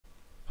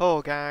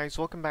Hello guys,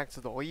 welcome back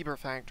to the Labor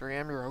Factory.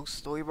 I'm your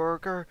host,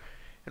 Laborworker,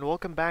 and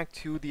welcome back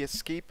to the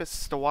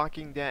Escapists, The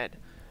Walking Dead.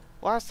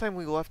 Last time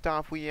we left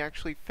off, we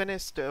actually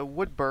finished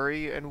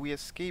Woodbury, and we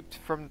escaped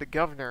from the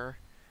governor.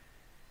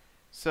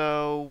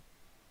 So,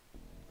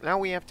 now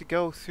we have to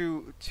go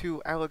through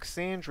to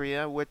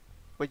Alexandria. What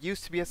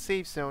used to be a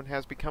safe zone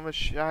has become a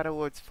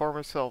shadow of its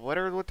former self.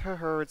 Littered with the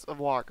herds of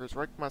walkers,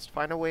 Rick must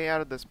find a way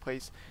out of this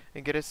place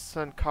and get his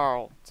son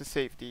Carl to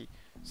safety.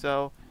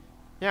 So,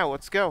 yeah,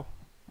 let's go.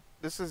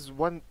 This is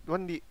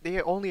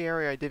the only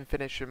area I didn't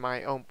finish in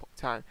my own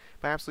time.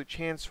 By absolute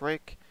chance,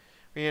 Rick,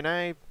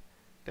 reunite.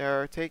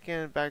 They're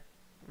taking back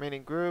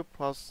remaining group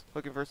whilst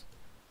looking for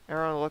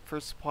Aaron look for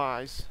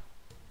supplies.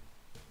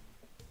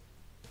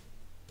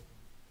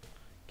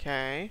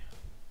 Okay.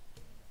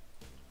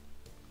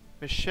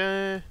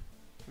 Michonne.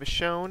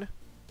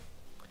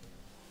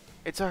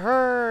 It's a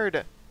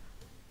herd.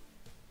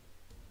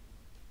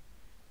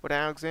 What,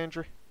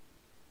 Alexandria?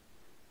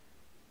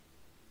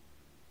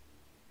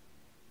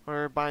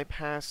 Or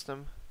bypass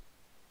them.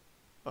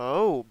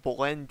 Oh,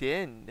 blend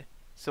in.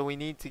 So we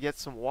need to get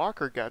some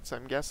walker guts,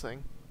 I'm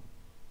guessing.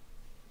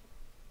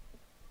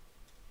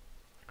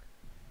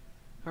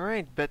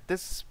 Alright, but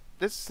this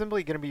is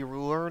simply going to be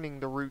learning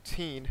the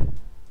routine.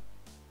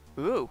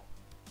 Ooh.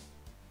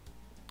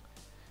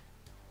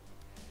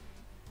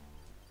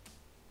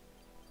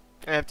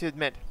 I have to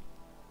admit,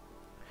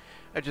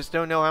 I just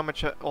don't know how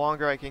much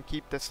longer I can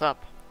keep this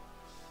up.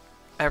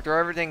 After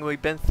everything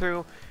we've been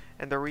through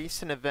and the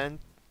recent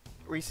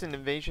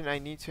invasion, I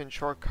need to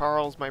ensure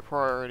Carl's my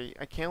priority.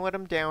 I can't let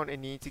him down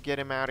and need to get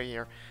him out of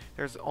here.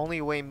 There's only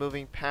a way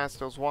moving past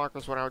those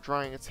walkers without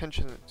drawing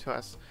attention to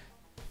us.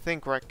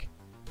 Think, Rick.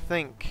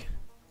 Think.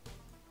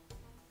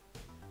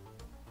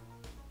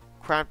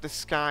 Crap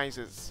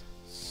disguises.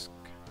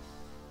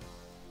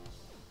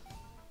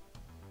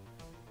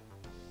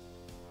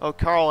 Oh,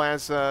 Carl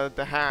has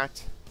the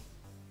hat.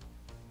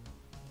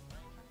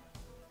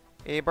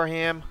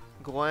 Abraham,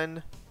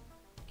 Glenn,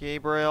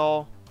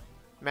 Gabriel,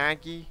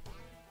 Maggie.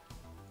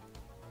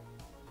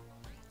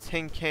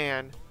 Tin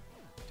can.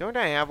 Don't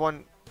I have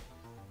one?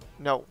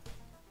 No.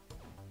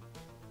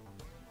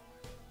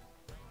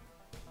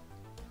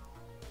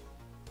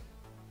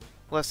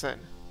 Listen.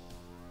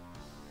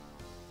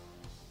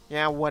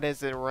 Yeah, what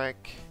is it,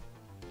 Rick?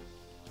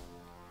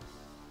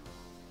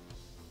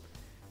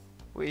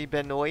 We've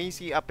been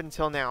lazy up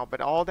until now,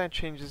 but all that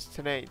changes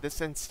today,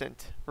 this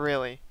instant.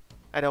 Really.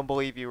 I don't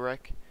believe you,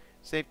 Rick.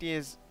 Safety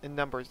is in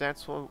numbers.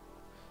 That's what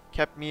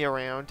kept me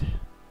around.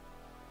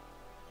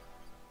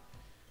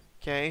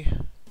 Okay.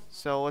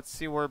 So let's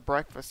see where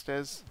breakfast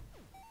is.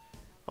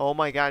 Oh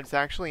my god, it's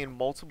actually in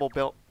multiple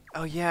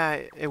Oh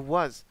yeah, it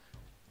was.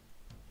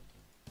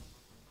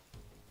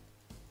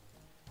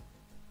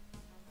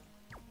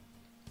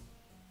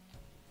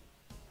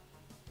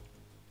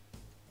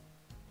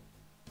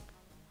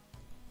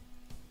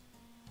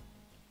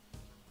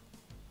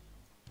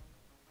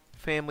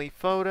 Family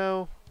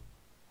photo.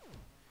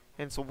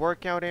 And it's a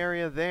workout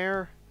area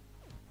there.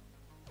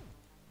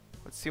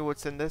 Let's see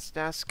what's in this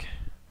desk.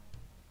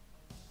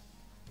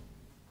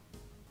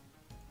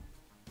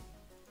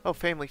 Oh,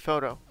 family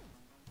photo.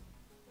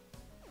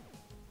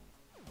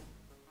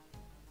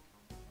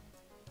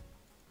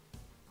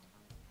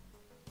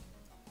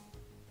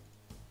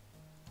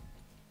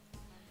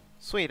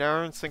 Sweet, I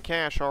earned some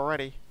cash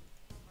already.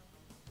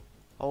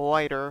 A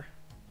lighter.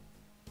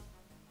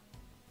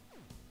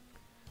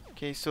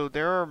 Okay, so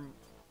there are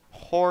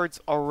hordes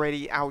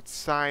already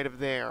outside of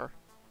there.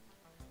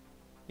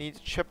 Need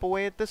to chip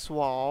away at this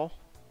wall.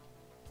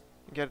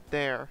 And get it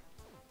there.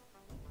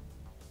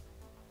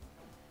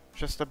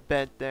 Just a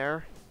bed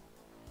there.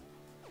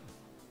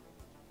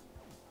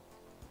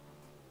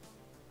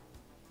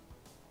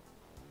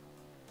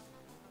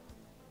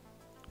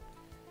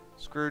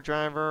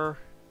 Screwdriver.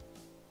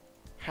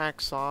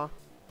 Hacksaw.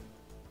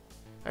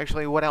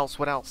 Actually, what else?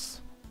 What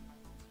else?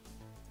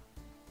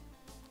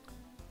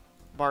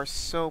 Bar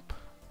soap.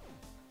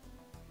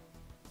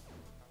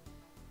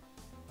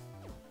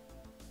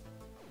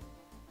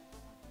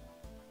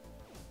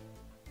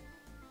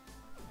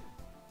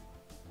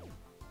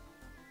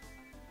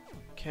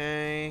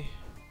 Okay.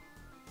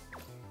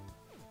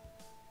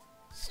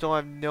 Still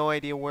have no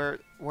idea where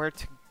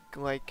to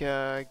like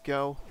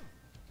go.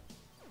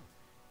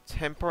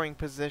 Tempering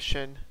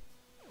position.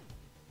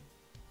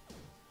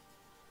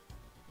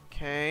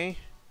 Okay.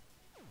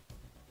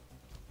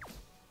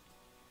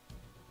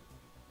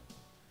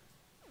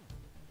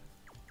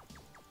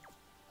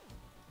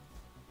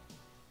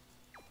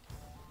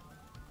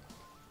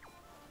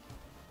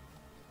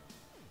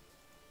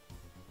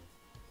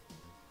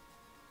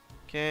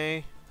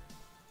 Okay.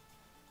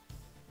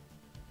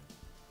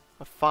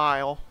 A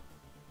file.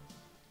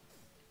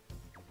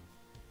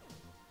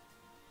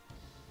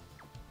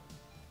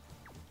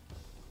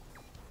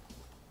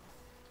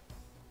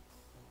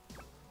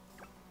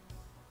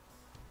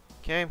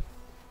 Okay.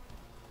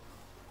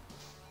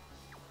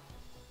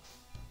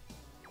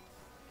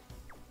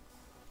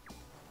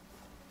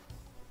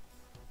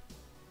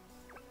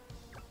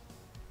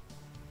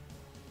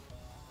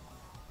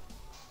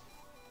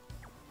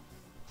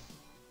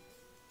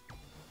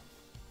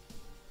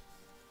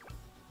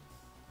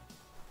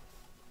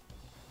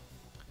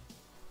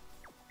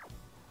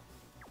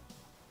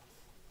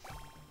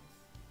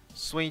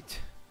 Sweet.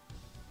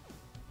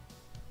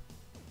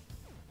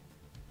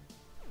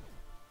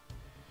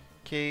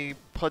 Okay,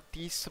 put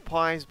these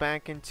supplies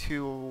back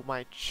into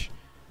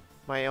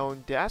my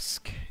own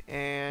desk,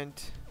 and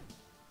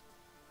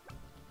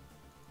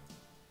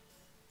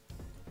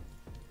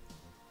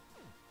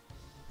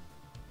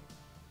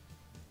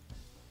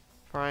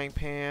frying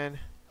pan.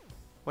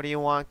 What do you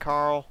want,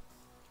 Carl?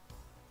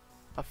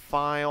 A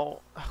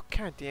file. Oh,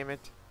 god damn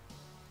it.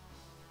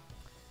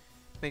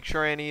 Make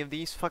sure any of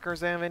these fuckers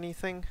have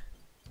anything.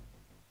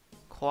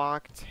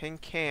 Clock, tin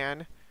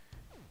can.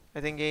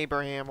 I think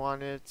Abraham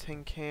wanted a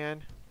tin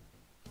can.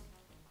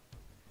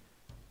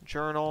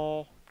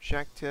 Journal,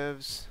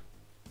 objectives.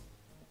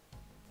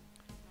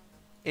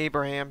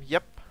 Abraham,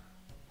 yep.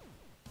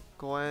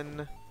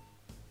 Glenn.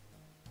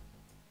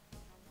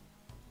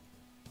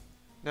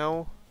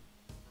 No.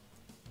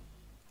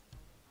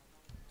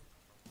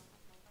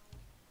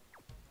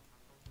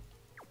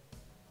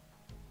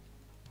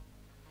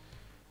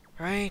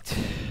 Right.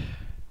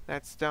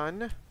 That's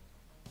done.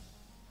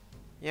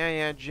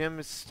 Yeah, Jim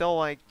is still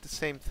like the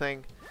same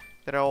thing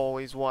that it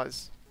always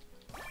was.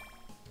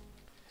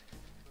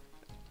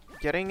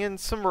 Getting in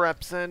some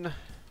reps in.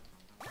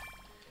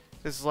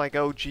 This is like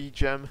OG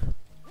Jim.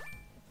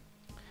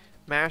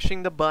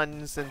 Mashing the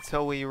buttons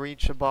until we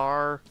reach a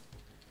bar.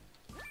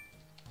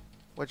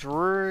 Which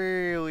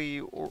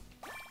really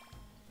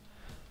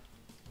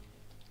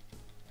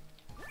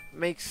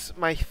makes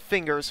my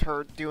fingers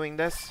hurt doing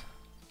this.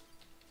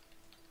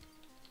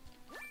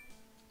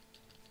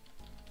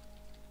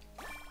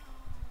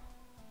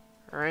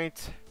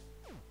 Alright.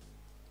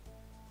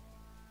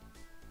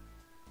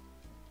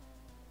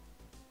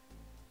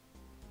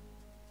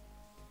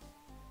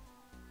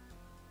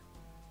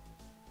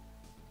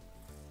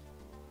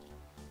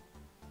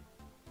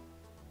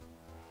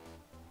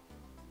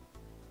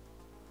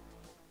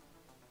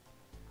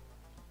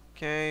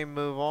 Okay,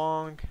 move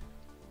on.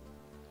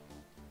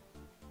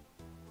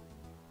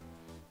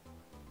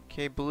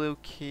 Okay, blue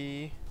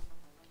key.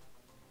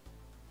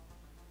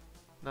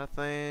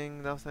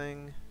 Nothing,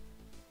 nothing.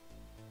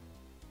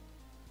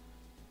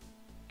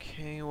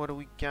 Okay, what do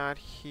we got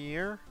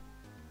here?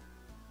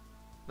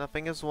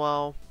 Nothing as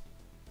well.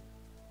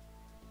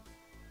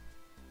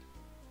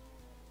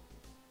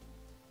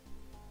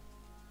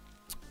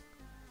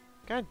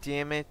 God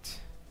damn it.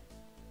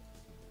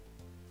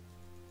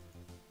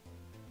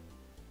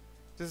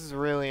 This is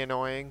really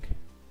annoying.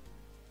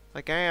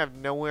 Like, I have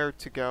nowhere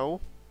to go.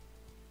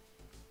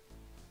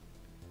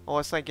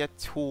 Unless I get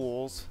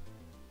tools.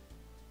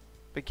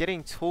 But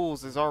getting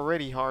tools is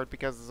already hard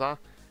because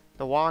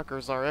the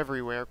walkers are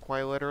everywhere,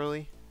 quite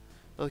literally.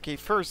 Okay,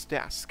 first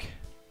desk.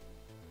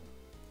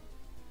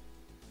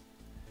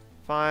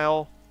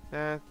 File.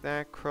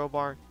 That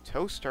crowbar.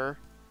 Toaster.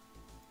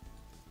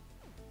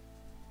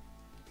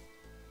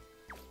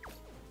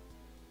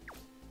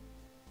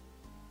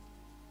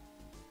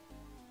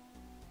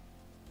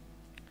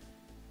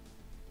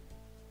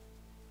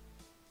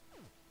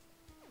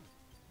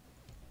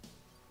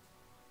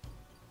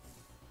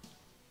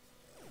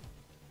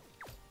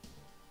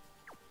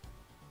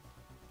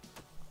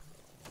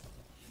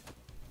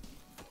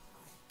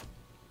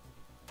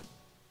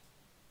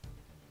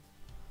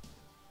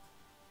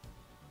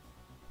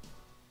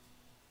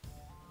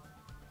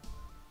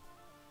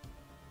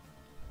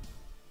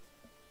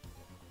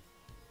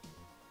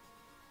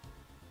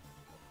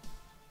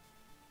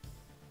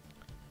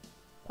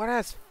 What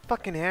has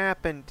fucking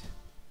happened?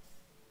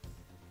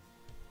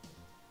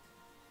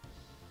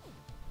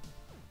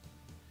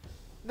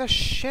 The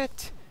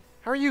shit?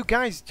 How are you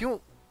guys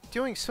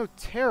doing so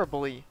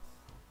terribly?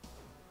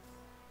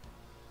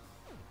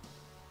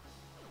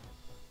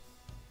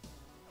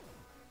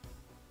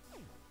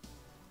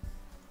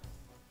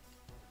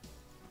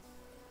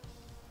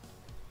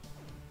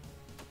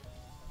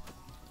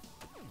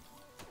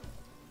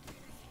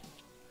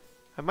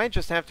 I might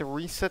just have to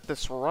reset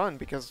this run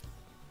because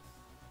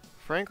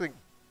frankly,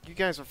 you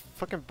guys are a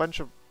fucking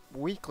bunch of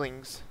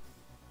weaklings.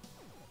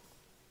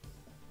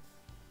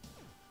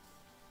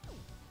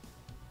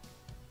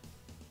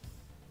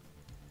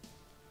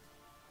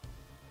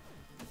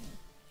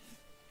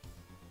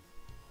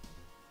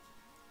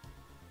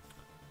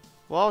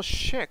 Well,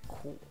 shit.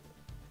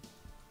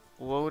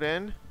 Load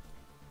in.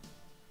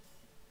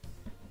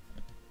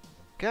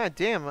 God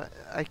damn,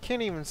 I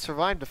can't even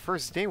survive the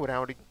first day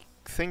without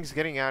things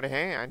getting out of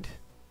hand.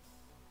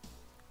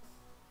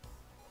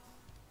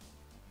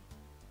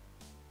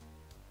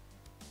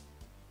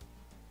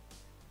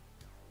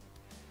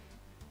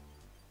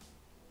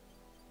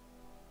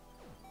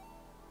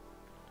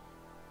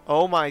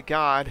 Oh my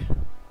god.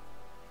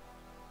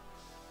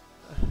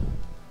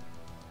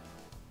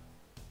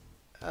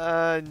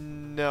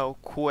 No,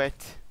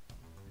 quit.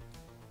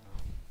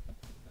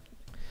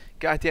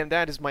 Goddamn,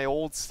 that is my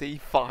old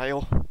save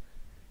file.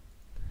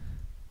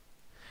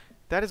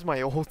 That is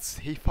my old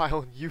save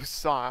file, and you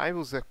saw I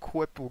was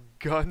equipped with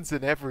guns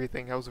and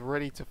everything. I was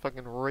ready to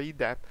fucking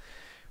raid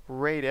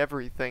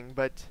everything,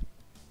 but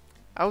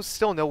I was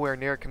still nowhere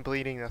near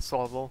completing this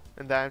level,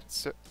 and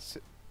that's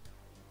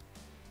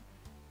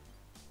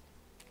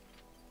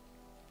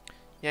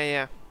Yeah,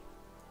 yeah.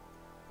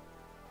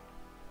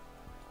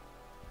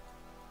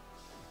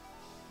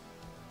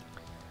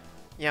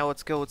 Yeah,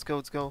 let's go, let's go,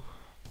 let's go.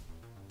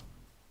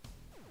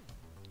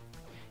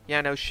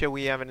 Yeah, no shit,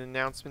 we have an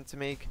announcement to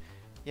make.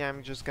 Yeah,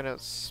 I'm just gonna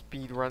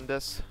speed run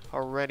this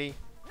already.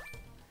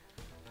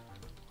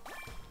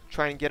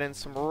 Try and get in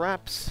some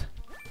reps.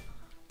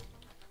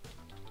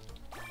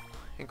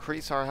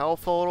 Increase our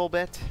health a little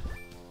bit.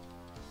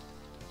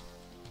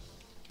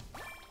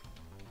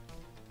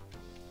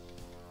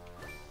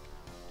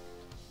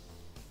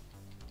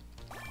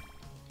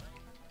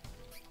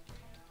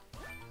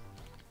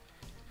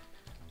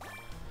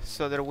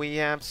 So that we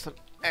have some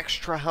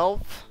extra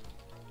health.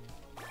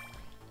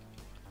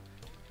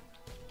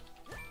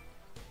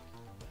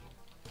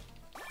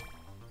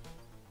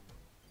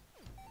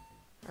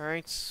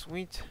 Alright,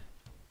 sweet.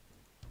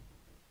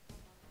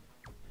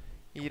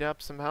 Eat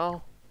up some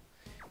health.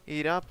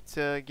 Eat up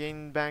to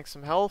gain back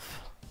some health.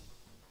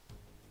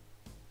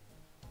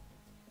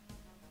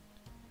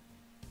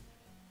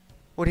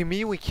 What do you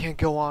mean we can't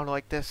go on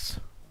like this?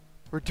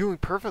 We're doing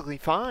perfectly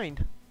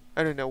fine.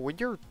 I don't know, when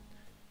you're...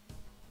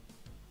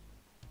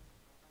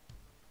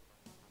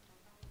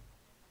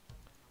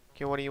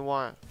 Okay, what do you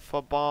want?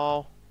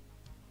 Football.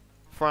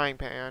 Frying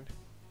pan.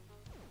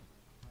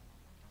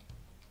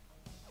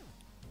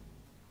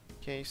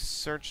 Okay,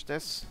 search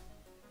this.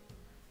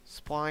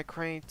 Supply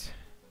crate.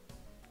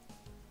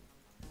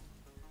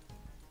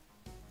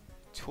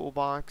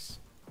 Toolbox.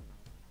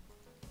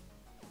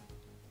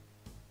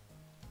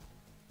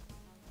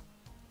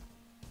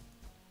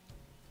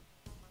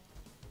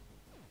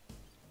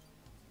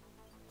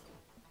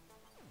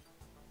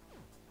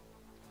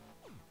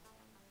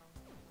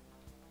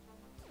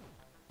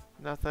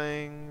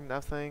 Nothing,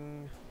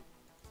 nothing.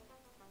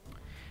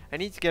 I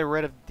need to get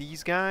rid of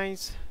these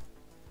guys.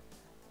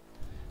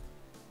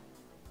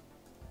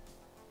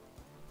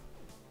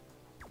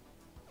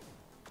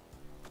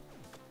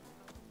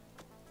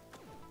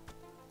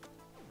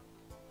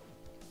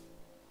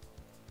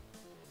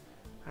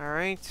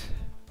 Alright.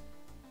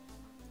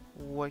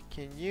 What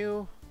can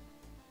you?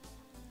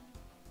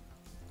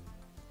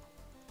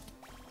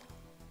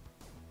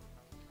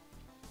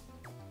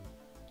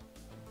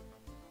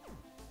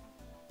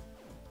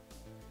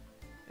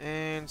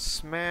 And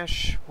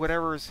smash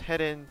whatever's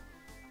hidden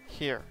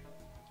here.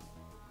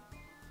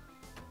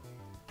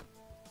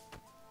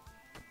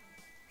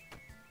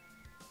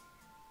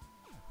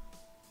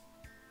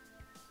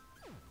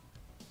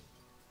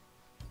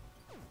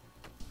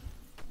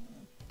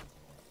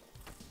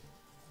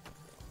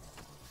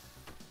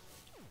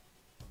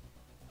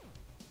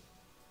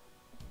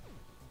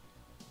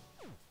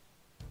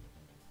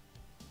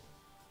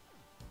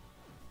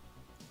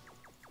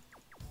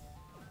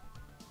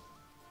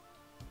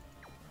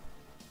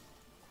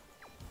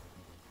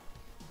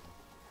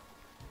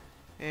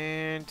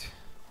 And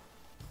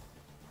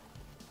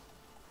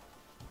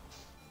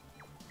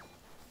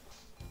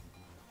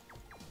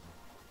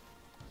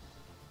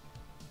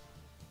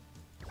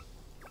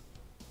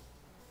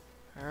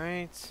all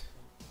right.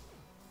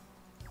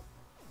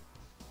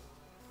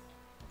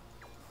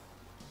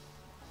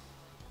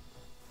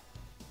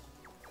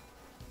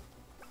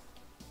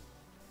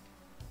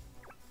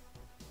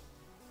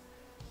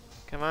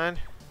 Come on.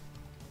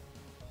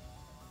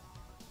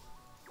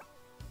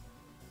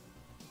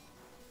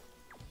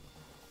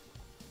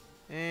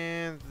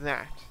 And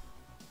that.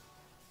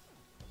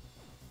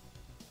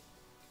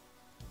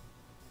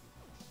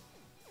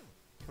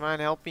 Come on,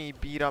 help me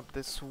beat up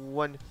this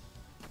one.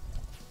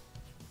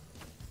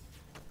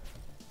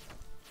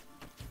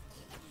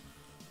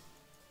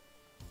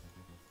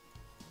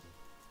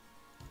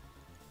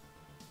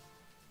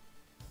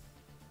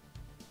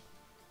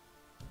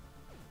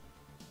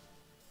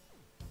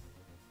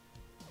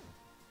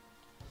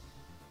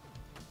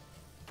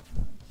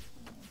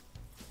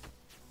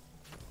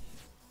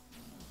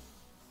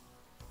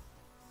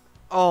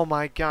 Oh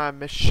my god,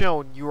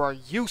 Michonne, you are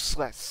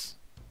useless.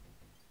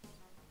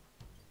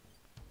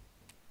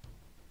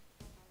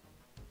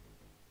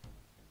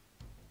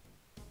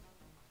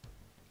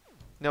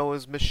 No, it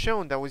was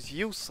Michonne that was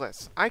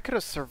useless. I could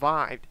have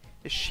survived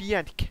if she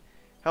had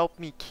helped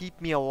me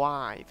keep me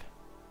alive.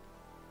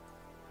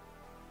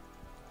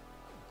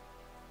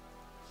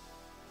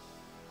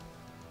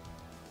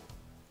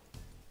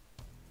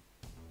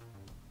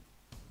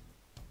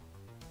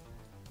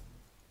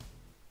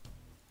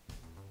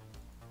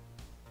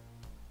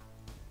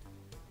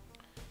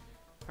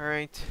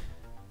 Alright.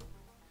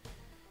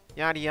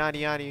 Yada yada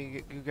yada,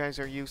 you guys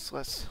are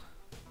useless.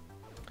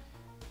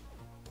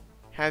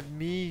 Have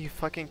me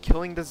fucking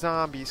killing the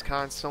zombies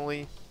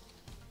constantly.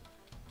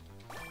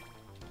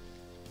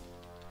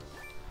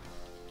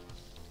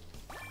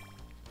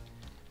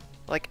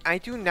 Like, I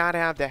do not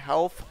have the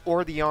health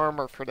or the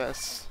armor for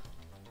this.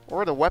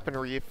 Or the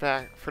weaponry,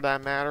 for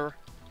that matter.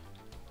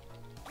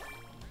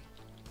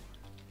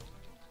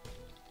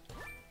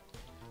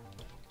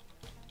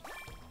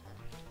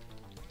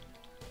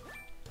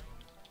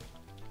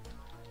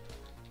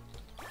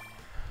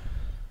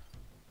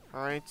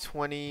 Alright,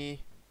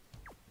 20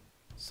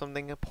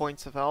 something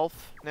points of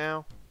health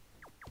now.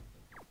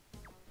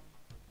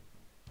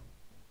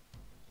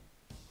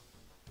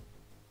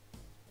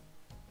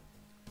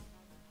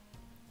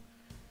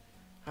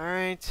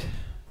 Alright.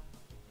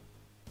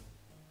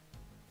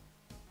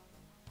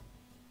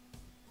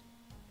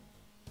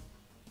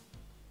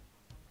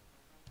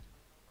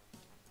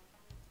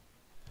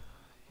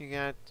 You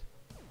got...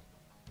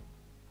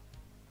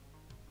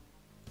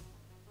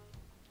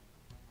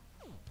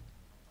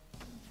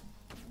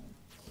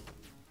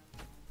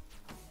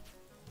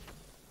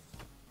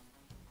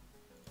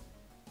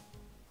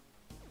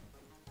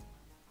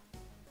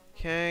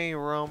 Okay,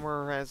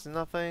 Romer has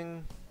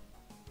nothing.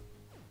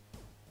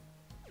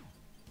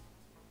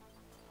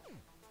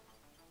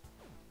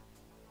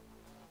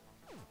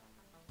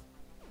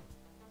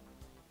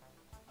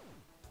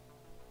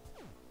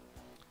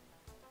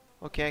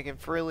 Okay, I can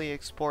freely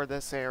explore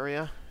this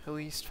area, at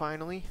least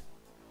finally.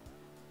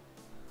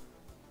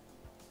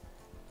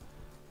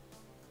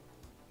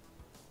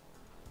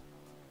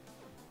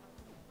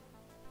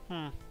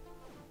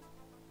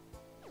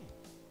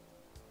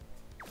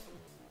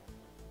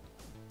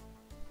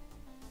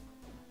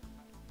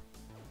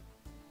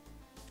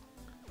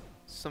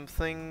 Some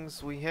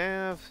things we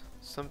have,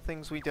 some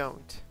things we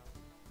don't.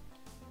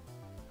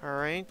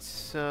 Alright,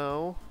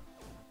 so...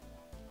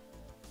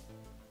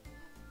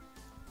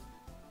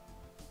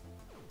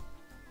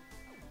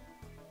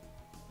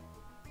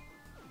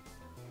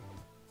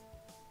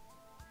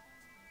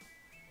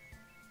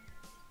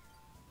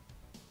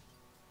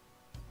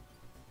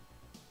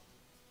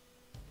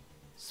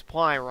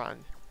 Supply run.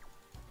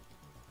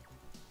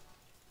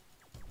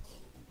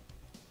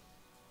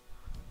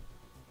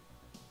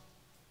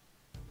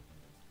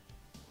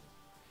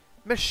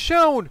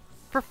 Michonne!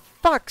 For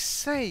fuck's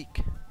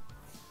sake!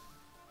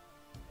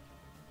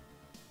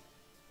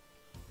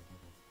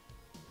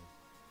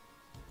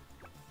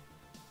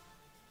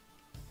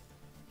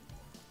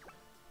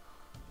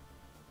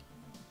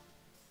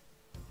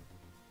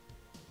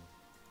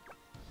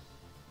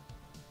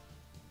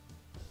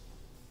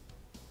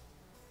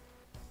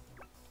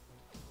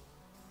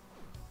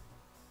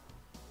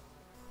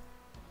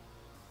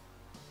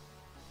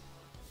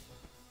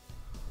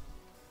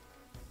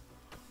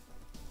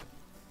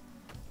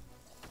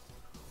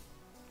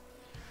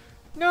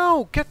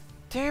 No! God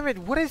damn it!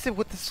 What is it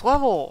with this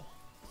level?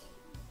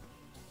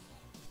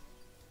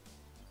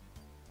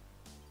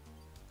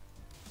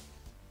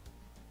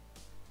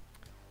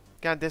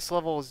 God, this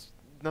level is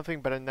nothing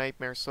but a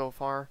nightmare so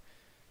far.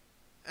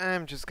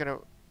 I'm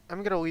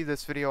gonna leave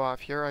this video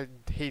off here.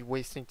 I hate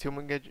wasting too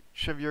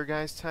much of your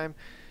guys' time.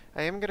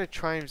 I am gonna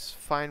try and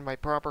find my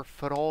proper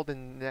foothold,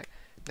 and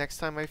next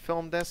time I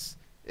film this,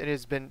 it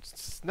has been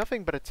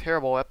nothing but a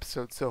terrible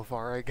episode so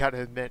far, I gotta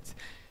admit.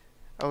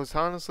 I was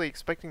honestly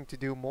expecting to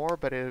do more,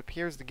 but it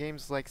appears the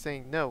game's like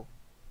saying, no,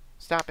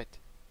 stop it.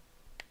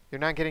 You're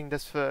not getting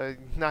this,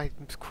 not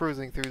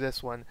cruising through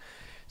this one.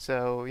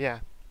 So,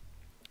 yeah.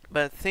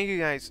 But thank you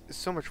guys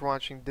so much for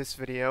watching this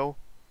video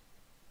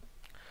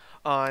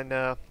on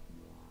The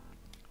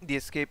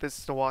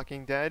Escapists, The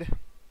Walking Dead.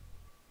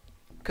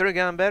 Could have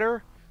gone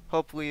better.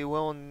 Hopefully it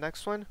will in the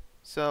next one.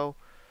 So,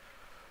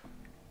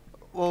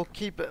 we'll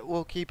keep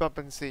up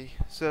and see.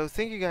 So,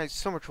 thank you guys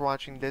so much for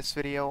watching this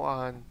video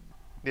on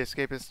The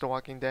Escapists, The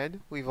Walking Dead.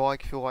 Leave a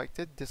like if you liked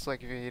it,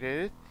 dislike if you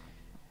hated it.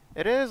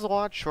 It is a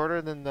lot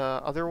shorter than the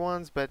other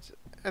ones, but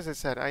as I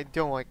said, I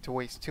don't like to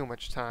waste too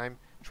much time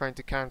trying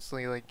to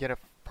constantly like get a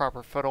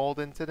proper foothold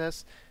into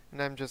this,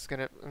 and I'm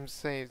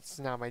saying it's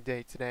not my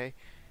day today.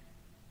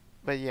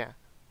 But yeah,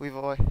 leave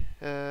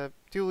a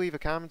do leave a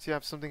comment if you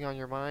have something on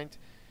your mind.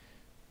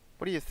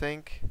 What do you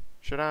think?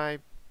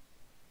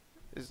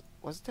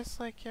 Was this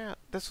like, yeah,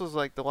 this was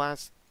like the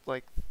last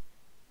like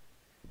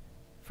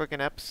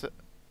freaking episode.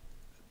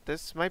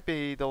 This might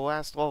be the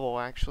last level,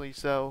 actually,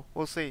 so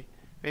we'll see.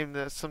 Maybe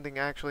there's something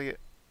actually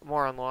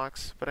more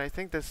unlocks, but I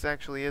think this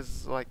actually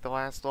is like the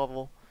last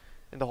level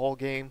in the whole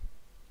game.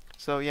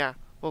 So yeah,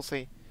 we'll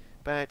see.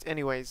 But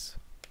anyways,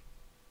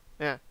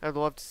 yeah, I'd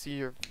love to see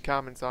your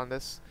comments on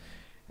this.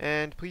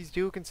 And please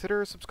do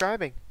consider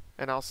subscribing.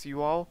 And I'll see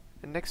you all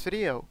in the next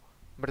video.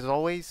 But as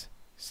always,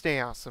 stay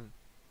awesome.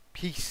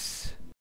 Peace.